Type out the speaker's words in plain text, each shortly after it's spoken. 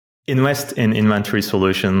invest in inventory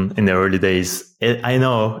solution in the early days. I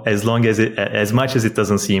know as much as it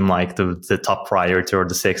doesn't seem like the top priority or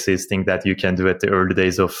the sexiest thing that you can do at the early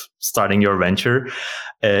days of starting your venture,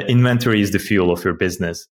 inventory is the fuel of your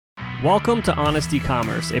business. Welcome to Honest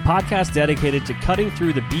E-commerce, a podcast dedicated to cutting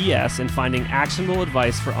through the BS and finding actionable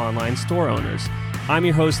advice for online store owners. I'm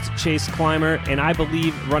your host, Chase Clymer, and I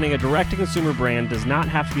believe running a direct-to-consumer brand does not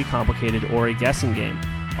have to be complicated or a guessing game.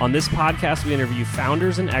 On this podcast, we interview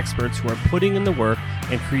founders and experts who are putting in the work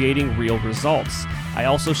and creating real results. I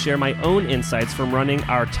also share my own insights from running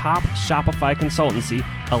our top Shopify consultancy,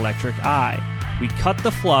 Electric Eye. We cut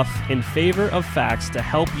the fluff in favor of facts to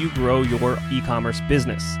help you grow your e-commerce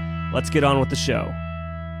business. Let's get on with the show.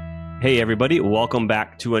 Hey everybody, welcome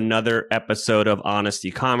back to another episode of Honest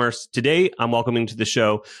E-commerce. Today, I'm welcoming to the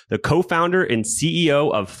show the co-founder and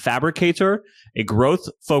CEO of Fabricator, a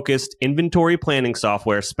growth-focused inventory planning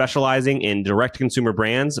software specializing in direct-to-consumer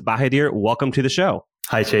brands. Bahadir, welcome to the show.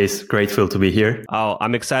 Hi Chase, grateful to be here. Oh,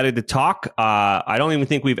 I'm excited to talk. I don't even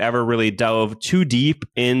think we've ever really dove too deep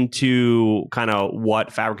into kind of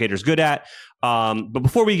what Fabricator's good at. But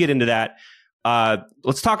before we get into that,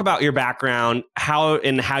 let's talk about your background, how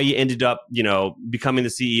you ended up, becoming the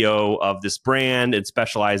CEO of this brand and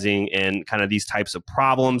specializing in kind of these types of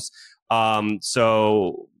problems.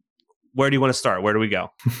 So where do you want to start? Where do we go?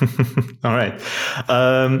 All right.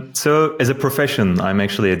 So as a profession, I'm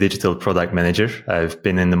actually a digital product manager. I've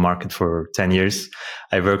been in the market for 10 years.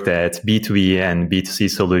 I worked at B2B and B2C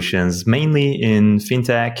solutions, mainly in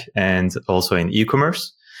fintech and also in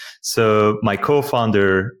e-commerce. So my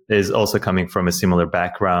co-founder is also coming from a similar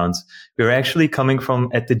background. We're actually coming from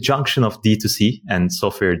at the junction of D2C and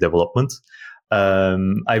software development.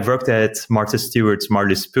 I worked at Martha Stewart's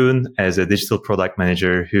Marley Spoon as a digital product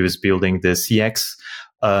manager who is building the CX,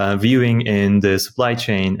 viewing in the supply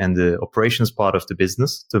chain and the operations part of the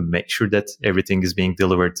business to make sure that everything is being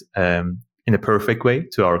delivered in a perfect way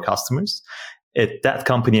to our customers. At that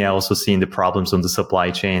company, I also seen the problems on the supply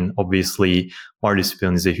chain. Obviously, Marley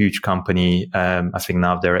Spoon is a huge company. I think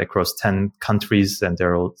now they're across 10 countries and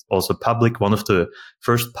they're also public, one of the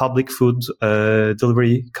first public food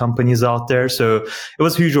delivery companies out there. So it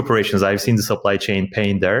was huge operations. I've seen the supply chain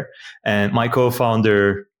pain there. And my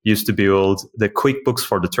co-founder used to build the QuickBooks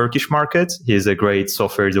for the Turkish market. He's a great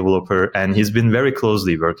software developer and he's been very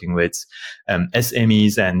closely working with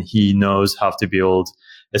SMEs and he knows how to build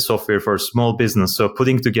a software for small business. So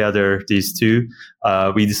putting together these two,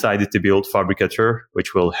 we decided to build Fabricator,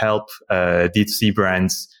 which will help D2C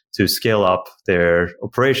brands to scale up their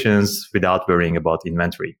operations without worrying about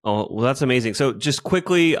inventory. Oh, well, that's amazing. So just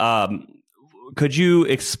quickly, could you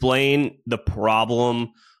explain the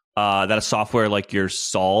problem that a software like yours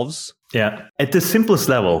solves? Yeah. At the simplest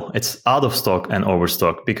level, it's out of stock and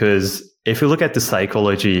overstock because if you look at the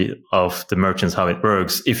psychology of the merchants, how it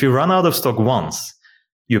works, if you run out of stock once,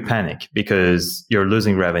 you panic because you're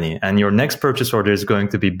losing revenue and your next purchase order is going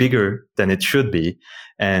to be bigger than it should be.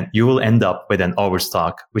 And you will end up with an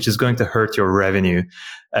overstock, which is going to hurt your revenue.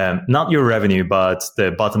 Not your revenue, but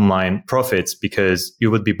the bottom line profits because you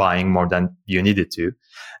would be buying more than you needed to.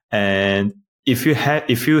 And if you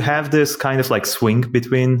have this kind of like swing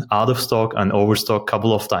between out of stock and overstock a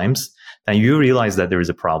couple of times, then you realize that there is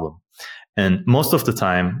a problem. And most of the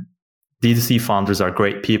time, D2C founders are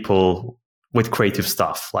great people with creative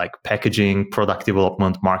stuff like packaging, product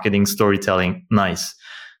development, marketing, storytelling. Nice.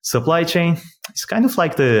 Supply chain is kind of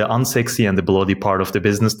like the unsexy and the bloody part of the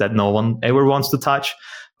business that no one ever wants to touch,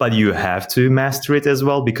 but you have to master it as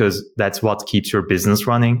well because that's what keeps your business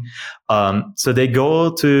running. So they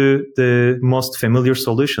go to the most familiar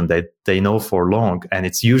solution that they know for long, and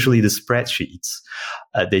it's usually the spreadsheets.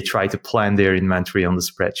 They try to plan their inventory on the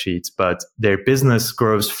spreadsheets, but their business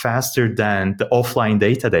grows faster than the offline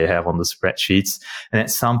data they have on the spreadsheets. And at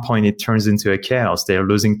some point, it turns into a chaos. They're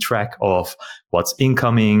losing track of what's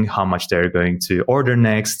incoming, how much they're going to order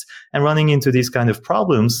next, and running into these kind of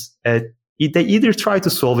problems. They either try to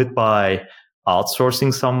solve it by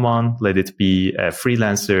outsourcing someone, let it be a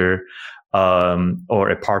freelancer or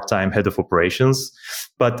a part-time head of operations.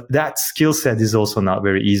 But that skill set is also not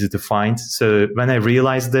very easy to find. So when I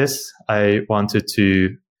realized this, I wanted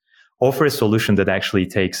to offer a solution that actually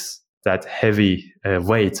takes that heavy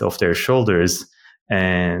weight off their shoulders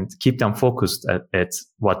and keep them focused at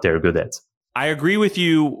what they're good at. I agree with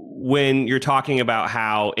you when you're talking about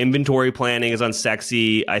how inventory planning is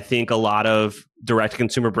unsexy. I think a lot of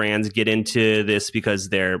direct-to-consumer brands get into this because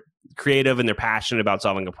they're creative and they're passionate about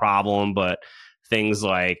solving a problem, but things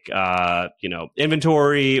like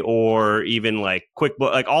inventory or even like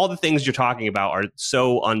QuickBooks, like all the things you're talking about are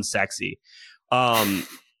so unsexy.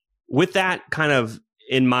 With that kind of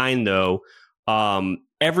in mind, though,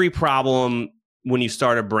 every problem when you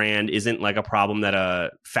start a brand isn't like a problem that a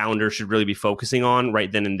founder should really be focusing on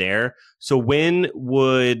right then and there. So when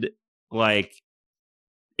would like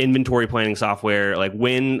inventory planning software, like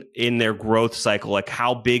when in their growth cycle, like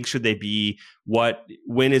how big should they be?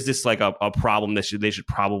 When is this like a problem that they should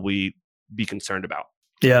probably be concerned about?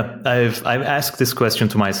 Yeah, I've asked this question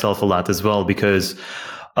to myself a lot as well, because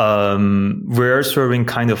we're serving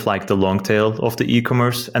kind of like the long tail of the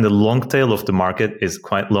e-commerce, and the long tail of the market is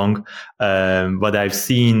quite long. But I've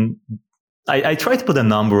seen, I try to put a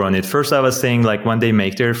number on it. First, I was saying like when they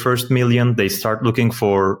make their first million, they start looking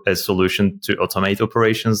for a solution to automate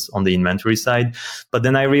operations on the inventory side. But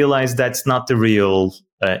then I realized that's not the real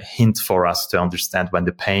hint for us to understand when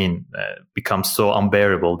the pain becomes so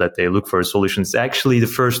unbearable that they look for a solution. It's actually the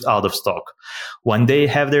first out of stock. When they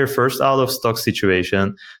have their first out of stock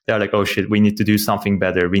situation, they're like, oh shit, we need to do something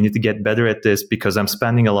better. We need to get better at this because I'm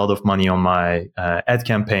spending a lot of money on my ad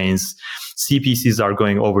campaigns. CPCs are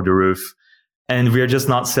going over the roof. And we're just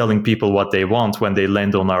not selling people what they want when they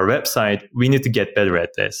land on our website. We need to get better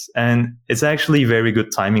at this. And it's actually very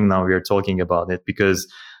good timing now we are talking about it, because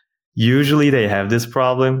usually they have this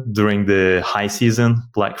problem during the high season,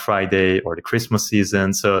 Black Friday or the Christmas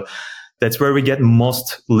season. So that's where we get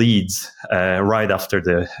most leads right after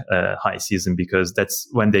the high season, because that's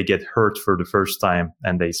when they get hurt for the first time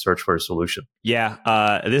and they search for a solution.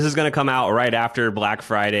 Yeah, this is going to come out right after Black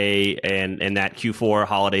Friday and that Q4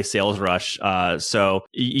 holiday sales rush. So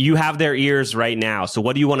you have their ears right now. So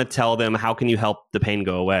what do you want to tell them? How can you help the pain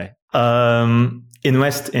go away?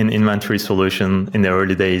 Invest in inventory solution in the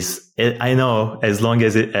early days. I know as much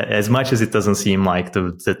as it doesn't seem like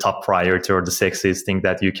the top priority or the sexiest thing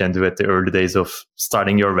that you can do at the early days of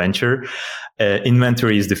starting your venture,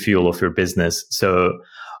 inventory is the fuel of your business. So,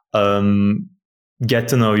 get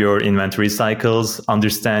to know your inventory cycles,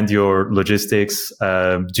 understand your logistics.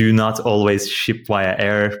 Do not always ship via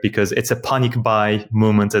air, because it's a panic buy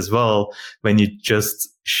moment as well. When you just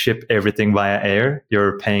ship everything via air,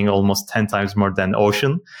 you're paying almost 10 times more than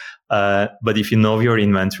ocean. But if you know your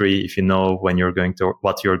inventory, if you know what you're going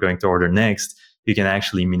to order next, you can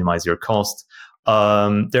actually minimize your cost.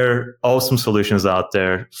 There are awesome solutions out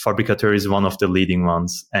there. Fabricateur is one of the leading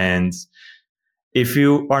ones. And if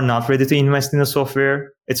you are not ready to invest in a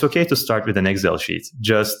software, it's okay to start with an Excel sheet.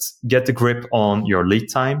 Just get the grip on your lead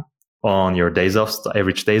time, on your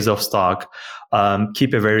average days of stock.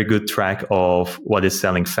 Keep a very good track of what is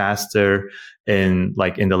selling faster in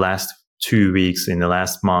the last 2 weeks, in the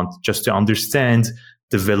last month, just to understand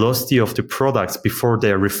the velocity of the products before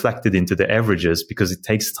they are reflected into the averages, because it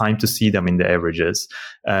takes time to see them in the averages.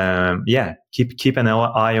 Keep an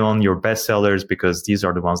eye on your best sellers, because these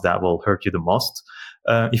are the ones that will hurt you the most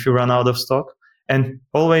if you run out of stock. And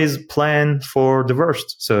always plan for the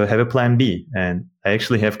worst. So have a plan B. And I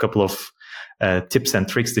actually have a couple of tips and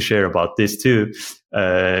tricks to share about this too.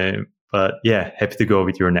 But yeah, happy to go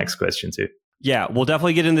with your next question too. Yeah, we'll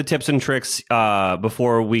definitely get into tips and tricks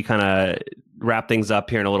before we kind of wrap things up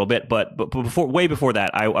here in a little bit. But way before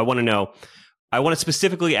that, I want to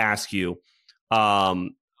specifically ask you,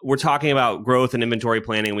 we're talking about growth and inventory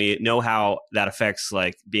planning. We know how that affects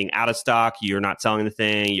like being out of stock. You're not selling the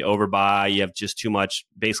thing, you overbuy, you have just too much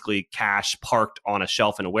basically cash parked on a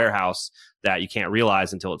shelf in a warehouse that you can't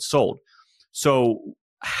realize until it's sold. So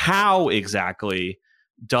how exactly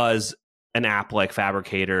does an app like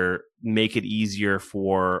Fabricator make it easier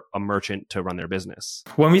for a merchant to run their business?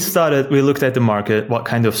 When we started, we looked at the market, what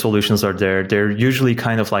kind of solutions are there. They're usually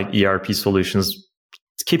kind of like ERP solutions,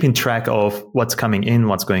 keeping track of what's coming in,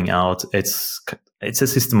 what's going out. It's a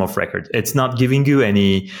system of record. It's not giving you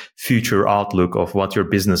any future outlook of what your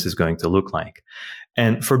business is going to look like.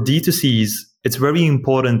 And for D2Cs, it's very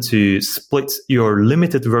important to split your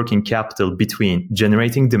limited working capital between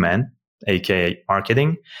generating demand, aka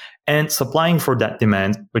marketing, and supplying for that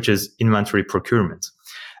demand, which is inventory procurement.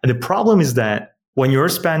 And the problem is that when you're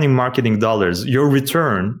spending marketing dollars, your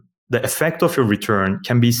return, the effect of your return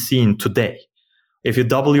can be seen today. If you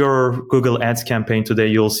double your Google Ads campaign today,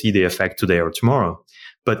 you'll see the effect today or tomorrow.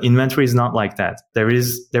 But inventory is not like that. There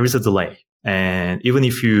is a delay. And even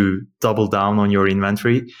if you double down on your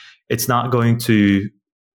inventory, it's not going to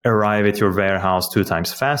arrive at your warehouse 2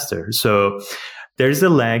 times faster. So there is a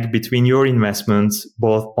lag between your investments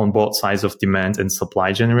on both sides of demand and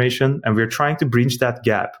supply generation. And we're trying to bridge that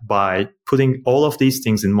gap by putting all of these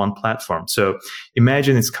things in one platform. So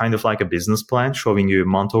imagine it's kind of like a business plan showing you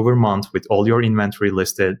month over month with all your inventory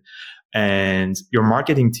listed. And your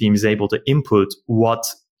marketing team is able to input what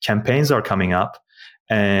campaigns are coming up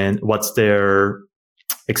and what's their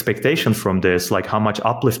expectation from this, like how much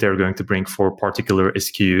uplift they're going to bring for particular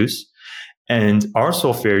SKUs. And our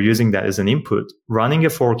software using that as an input, running a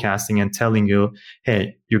forecasting and telling you,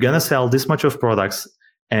 hey, you're going to sell this much of products.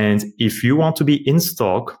 And if you want to be in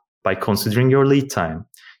stock by considering your lead time,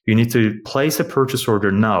 you need to place a purchase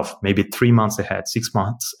order now, maybe 3 months ahead, 6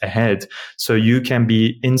 months ahead, so you can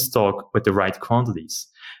be in stock with the right quantities.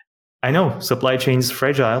 I know supply chain is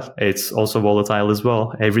fragile. It's also volatile as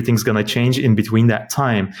well. Everything's going to change in between that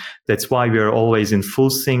time. That's why we are always in full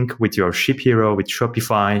sync with your Ship Hero, with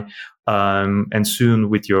Shopify, and soon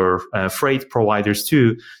with your freight providers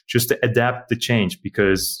too, just to adapt the change,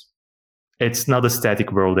 because it's not a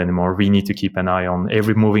static world anymore. We need to keep an eye on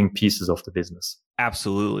every moving pieces of the business.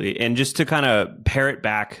 Absolutely. And just to kind of parrot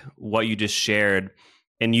back what you just shared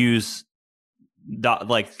and use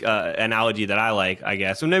analogy that I like, I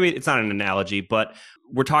guess. So maybe it's not an analogy, but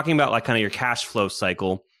we're talking about like kind of your cash flow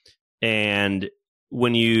cycle. And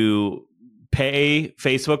when you pay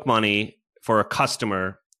Facebook money for a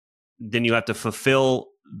customer, then you have to fulfill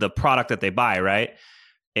the product that they buy, right?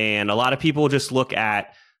 And a lot of people just look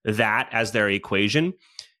at that as their equation.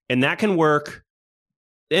 And that can work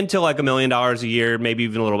until like $1 million a year, maybe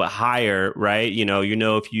even a little bit higher, right? You know,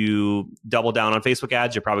 if you double down on Facebook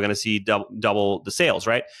ads, you're probably going to see double the sales,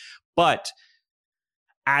 right? But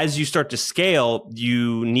as you start to scale,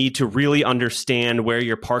 you need to really understand where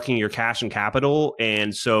you're parking your cash and capital.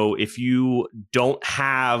 And so if you don't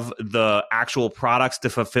have the actual products to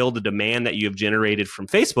fulfill the demand that you have generated from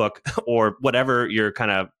Facebook or whatever your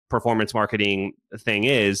kind of performance marketing thing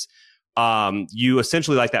is, you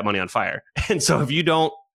essentially light that money on fire. And so if you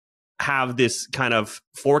don't have this kind of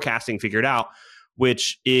forecasting figured out,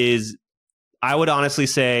 which is, I would honestly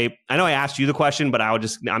say, I know I asked you the question, but I'm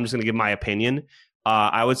just going to give my opinion.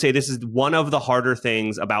 I would say this is one of the harder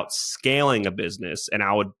things about scaling a business. And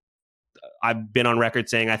I've been on record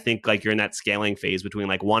saying, I think like you're in that scaling phase between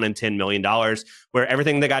like $1 and $10 million, where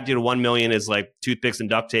everything that got you to 1 million is like toothpicks and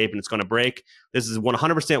duct tape and it's going to break. This is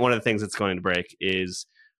 100% one of the things that's going to break is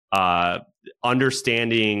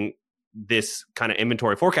understanding this kind of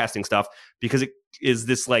inventory forecasting stuff, because it is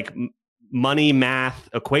this like money math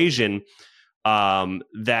equation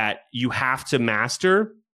that you have to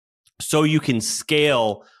master so you can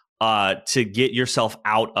scale to get yourself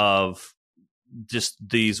out of just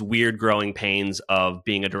these weird growing pains of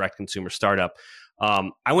being a direct consumer startup.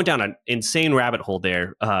 I went down an insane rabbit hole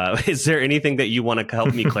there. Is there anything that you want to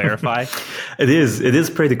help me clarify? It is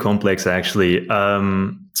pretty complex, actually.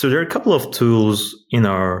 So there are a couple of tools in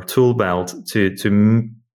our tool belt to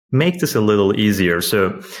make this a little easier.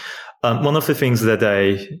 So one of the things that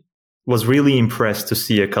I was really impressed to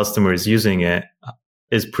see a customer is using it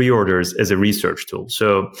is pre-orders as a research tool.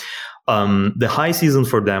 So the high season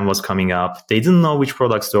for them was coming up. They didn't know which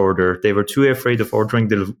products to order. They were too afraid of ordering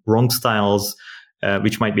the wrong styles,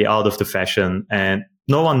 which might be out of the fashion. And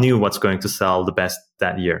no one knew what's going to sell the best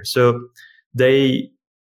that year. So they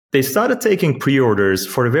started taking pre-orders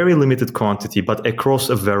for a very limited quantity, but across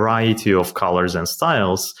a variety of colors and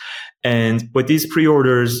styles. And with these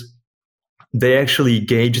pre-orders, they actually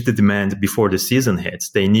gauged the demand before the season hits.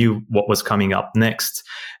 They knew what was coming up next.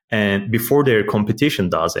 And before their competition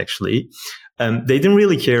does, actually, they didn't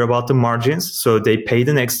really care about the margins. So they paid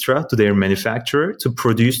an extra to their manufacturer to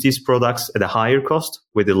produce these products at a higher cost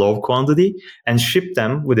with a low quantity and ship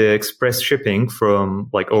them with the express shipping from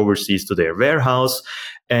like overseas to their warehouse.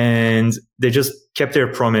 And they just kept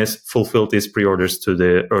their promise, fulfilled these pre-orders to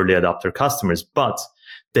the early adopter customers. But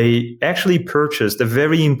they actually purchased a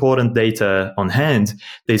very important data on hand.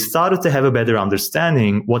 They started to have a better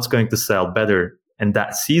understanding what's going to sell better in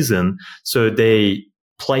that season. So they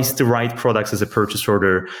placed the right products as a purchase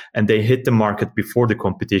order and they hit the market before the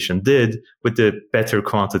competition did with the better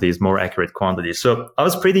quantities, more accurate quantities. So I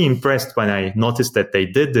was pretty impressed when I noticed that they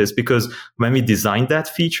did this, because when we designed that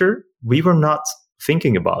feature, we were not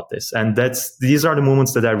thinking about this. And these are the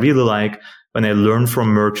moments that I really like when I learn from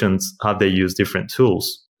merchants how they use different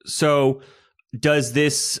tools. So does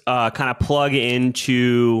this kind of plug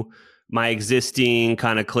into my existing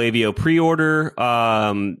kind of Klaviyo pre-order?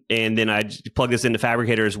 And then I plug this into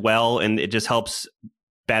Fabricator as well, and it just helps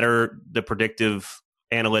better the predictive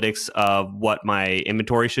analytics of what my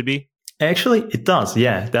inventory should be? Actually, it does.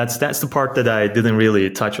 Yeah, that's the part that I didn't really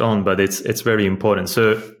touch on, but it's very important.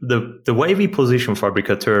 So the way we position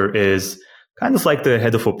Fabricator is kind of like the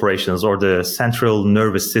head of operations or the central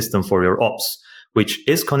nervous system for your ops, which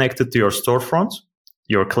is connected to your storefront,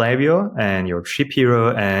 your Klaviyo and your Ship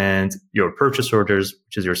Hero and your purchase orders,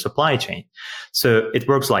 which is your supply chain. So it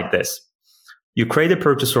works like this. You create a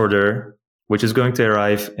purchase order, which is going to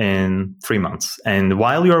arrive in 3 months. And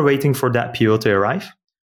while you're waiting for that PO to arrive,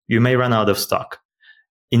 you may run out of stock.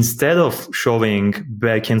 Instead of showing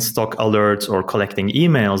back in stock alerts or collecting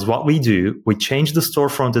emails, what we do, we change the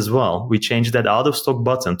storefront as well. We change that out of stock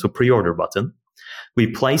button to pre-order button. We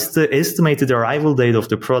place the estimated arrival date of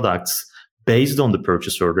the products based on the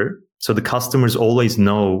purchase order. So the customers always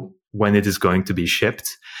know when it is going to be shipped.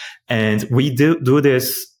 And we do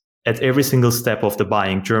this at every single step of the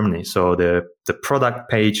buying journey. So the product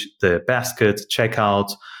page, the basket, checkout,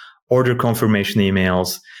 order confirmation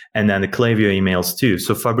emails, and then the Klaviyo emails too.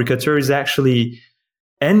 So Fabricateur is actually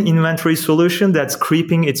an inventory solution that's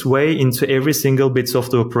creeping its way into every single bits of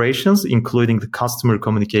the operations, including the customer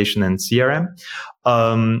communication and CRM.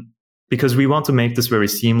 Because we want to make this very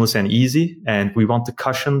seamless and easy, and we want to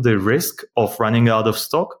cushion the risk of running out of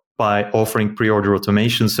stock by offering pre-order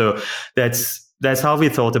automation. So that's how we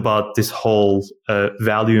thought about this whole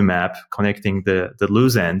value map, connecting the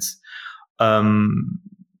loose ends. And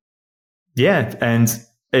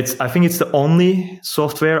I think it's the only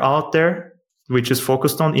software out there which is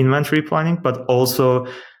focused on inventory planning, but also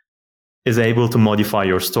is able to modify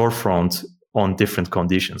your storefront on different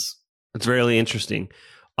conditions. It's really interesting.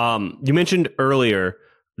 You mentioned earlier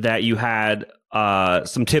that you had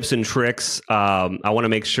some tips and tricks. I want to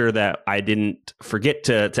make sure that I didn't forget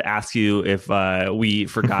to ask you if we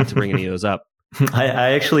forgot to bring any of those up.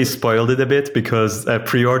 I actually spoiled it a bit because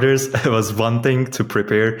pre-orders was one thing to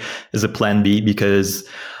prepare as a plan B, because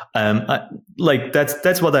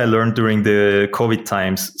that's what I learned during the COVID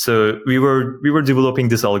times. So we were developing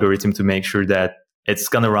this algorithm to make sure that it's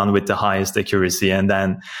going to run with the highest accuracy. And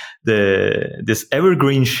then this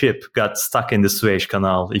evergreen ship got stuck in the Suez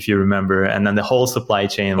Canal, if you remember. And then the whole supply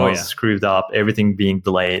chain was screwed up, everything being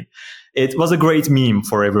delayed. It was a great meme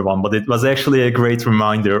for everyone, but it was actually a great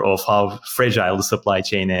reminder of how fragile the supply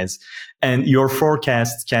chain is. And your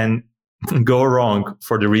forecast can go wrong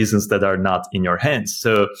for the reasons that are not in your hands.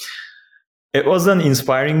 So it was an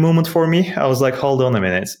inspiring moment for me. I was like, hold on a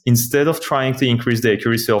minute. Instead of trying to increase the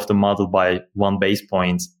accuracy of the model by 1 base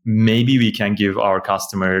point, maybe we can give our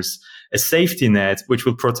customers a safety net, which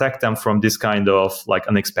will protect them from this kind of like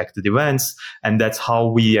unexpected events. And that's how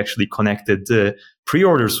we actually connected the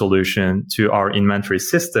pre-order solution to our inventory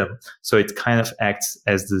system. So it kind of acts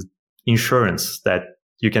as the insurance that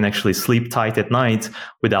you can actually sleep tight at night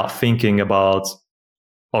without thinking about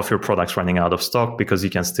of your products running out of stock, because you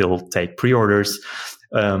can still take pre-orders.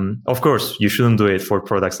 Of course, you shouldn't do it for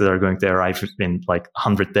products that are going to arrive in like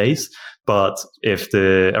 100 days. But if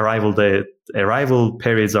the arrival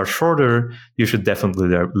periods are shorter, you should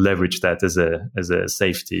definitely leverage that as a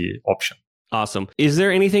safety option. Awesome. Is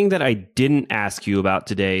there anything that I didn't ask you about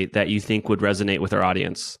today that you think would resonate with our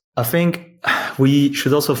audience? I think we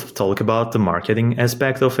should also talk about the marketing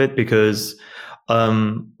aspect of it, because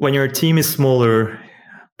when your team is smaller,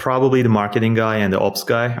 probably the marketing guy and the ops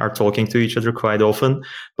guy are talking to each other quite often.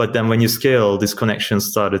 But then when you scale, this connection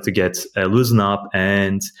started to get loosen up,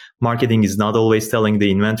 and marketing is not always telling the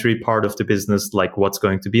inventory part of the business like what's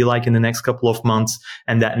going to be like in the next couple of months.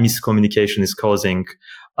 And that miscommunication is causing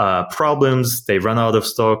problems. They run out of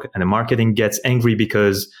stock, and the marketing gets angry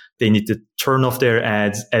because they need to turn off their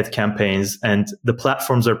ad campaigns, and the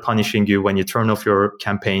platforms are punishing you when you turn off your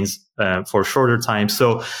campaigns for shorter time.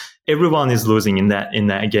 So everyone is losing in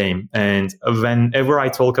that game. And whenever I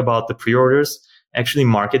talk about the pre-orders, actually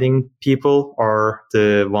marketing people are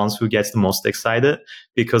the ones who gets the most excited,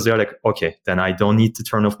 because they're like, okay, then I don't need to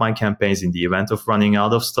turn off my campaigns in the event of running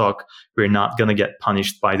out of stock. We're not going to get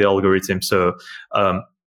punished by the algorithm. So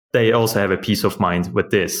they also have a peace of mind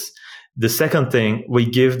with this. The second thing, we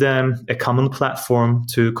give them a common platform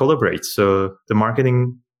to collaborate. So the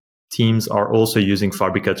marketing teams are also using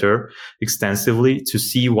Fabricateur extensively to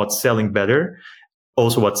see what's selling better,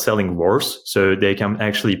 also what's selling worse. So they can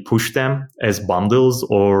actually push them as bundles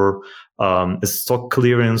or as stock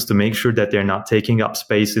clearance to make sure that they're not taking up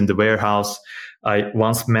space in the warehouse. I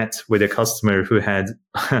once met with a customer who had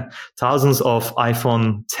thousands of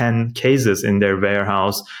iPhone 10 cases in their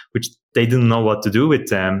warehouse, which they didn't know what to do with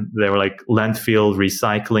them. They were like landfill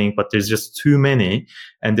recycling, but there's just too many.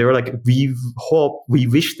 And they were like, we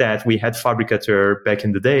wish that we had Fabricateur back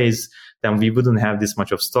in the days, then we wouldn't have this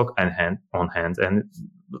much of stock on hand. And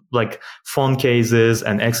like phone cases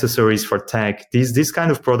and accessories for tech, these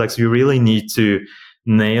kind of products, you really need to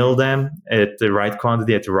nail them at the right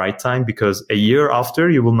quantity at the right time, because a year after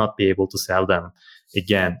you will not be able to sell them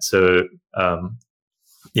again. So,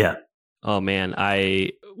 yeah. Oh man,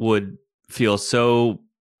 I would feel so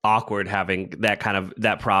awkward having that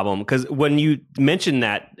problem, because when you mentioned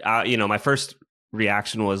that, my first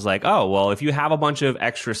reaction was like, oh, well, if you have a bunch of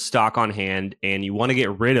extra stock on hand and you want to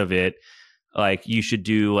get rid of it, like you should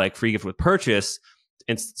do like free gift with purchase.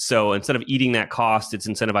 And so instead of eating that cost, it's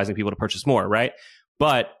incentivizing people to purchase more, right?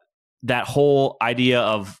 But that whole idea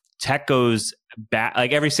of tech goes back,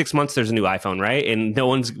 like every 6 months there's a new iPhone, right? And no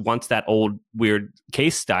one wants that old weird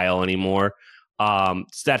case style anymore.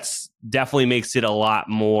 That's definitely makes it a lot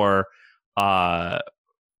more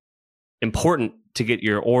important to get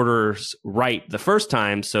your orders right the first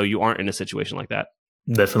time, so you aren't in a situation like that.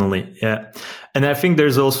 Definitely, yeah. And I think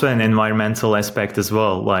there's also an environmental aspect as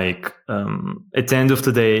well. Like at the end of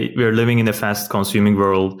the day, we're living in a fast consuming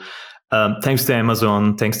world. Thanks to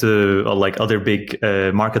Amazon, thanks to like other big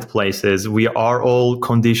marketplaces, we are all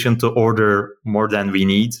conditioned to order more than we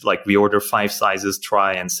need. Like we order 5 sizes,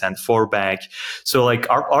 try and send 4 back. So like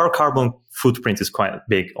our carbon footprint is quite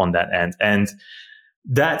big on that end. And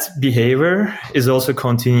that behavior is also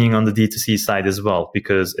continuing on the D2C side as well,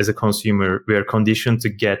 because as a consumer, we are conditioned to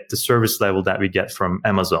get the service level that we get from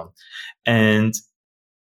Amazon. And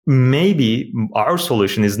maybe our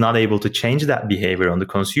solution is not able to change that behavior on the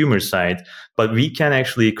consumer side, but we can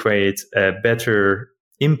actually create a better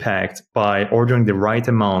impact by ordering the right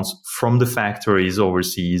amounts from the factories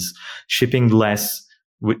overseas, shipping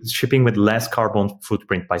with less carbon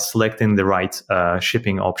footprint by selecting the right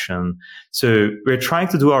shipping option. So we're trying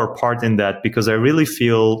to do our part in that, because I really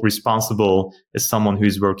feel responsible as someone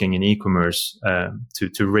who's working in e-commerce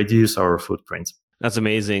to reduce our footprint. That's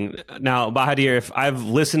amazing. Now, Bahadir, if I've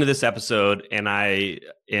listened to this episode and I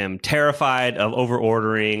am terrified of over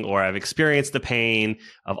ordering, or I've experienced the pain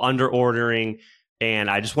of under ordering, and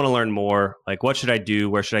I just want to learn more, like what should I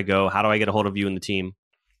do? Where should I go? How do I get a hold of you and the team?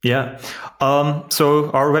 Yeah.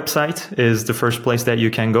 So our website is the first place that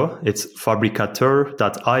you can go. It's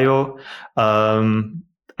fabricateur.io.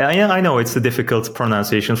 I know it's a difficult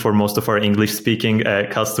pronunciation for most of our English-speaking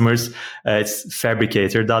customers. It's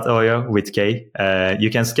fabricator.io with K. You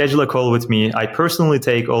can schedule a call with me. I personally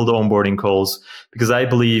take all the onboarding calls because I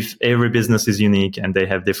believe every business is unique and they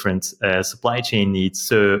have different supply chain needs.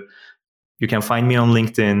 So you can find me on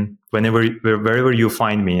LinkedIn. Wherever you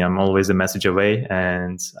find me, I'm always a message away,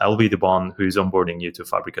 and I'll be the one who's onboarding you to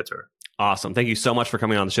Fabricateur. Awesome. Thank you so much for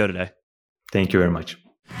coming on the show today. Thank you very much.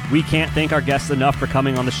 We can't thank our guests enough for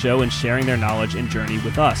coming on the show and sharing their knowledge and journey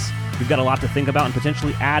with us. We've got a lot to think about and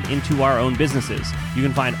potentially add into our own businesses. You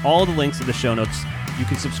can find all the links in the show notes. You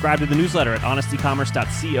can subscribe to the newsletter at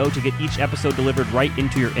honestycommerce.co to get each episode delivered right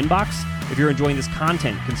into your inbox. If you're enjoying this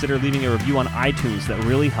content, consider leaving a review on iTunes. That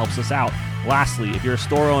really helps us out. Lastly, if you're a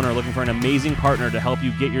store owner looking for an amazing partner to help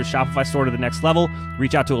you get your Shopify store to the next level,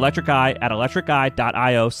 reach out to Electric Eye at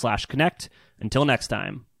electriceye.io/connect. Until next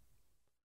time.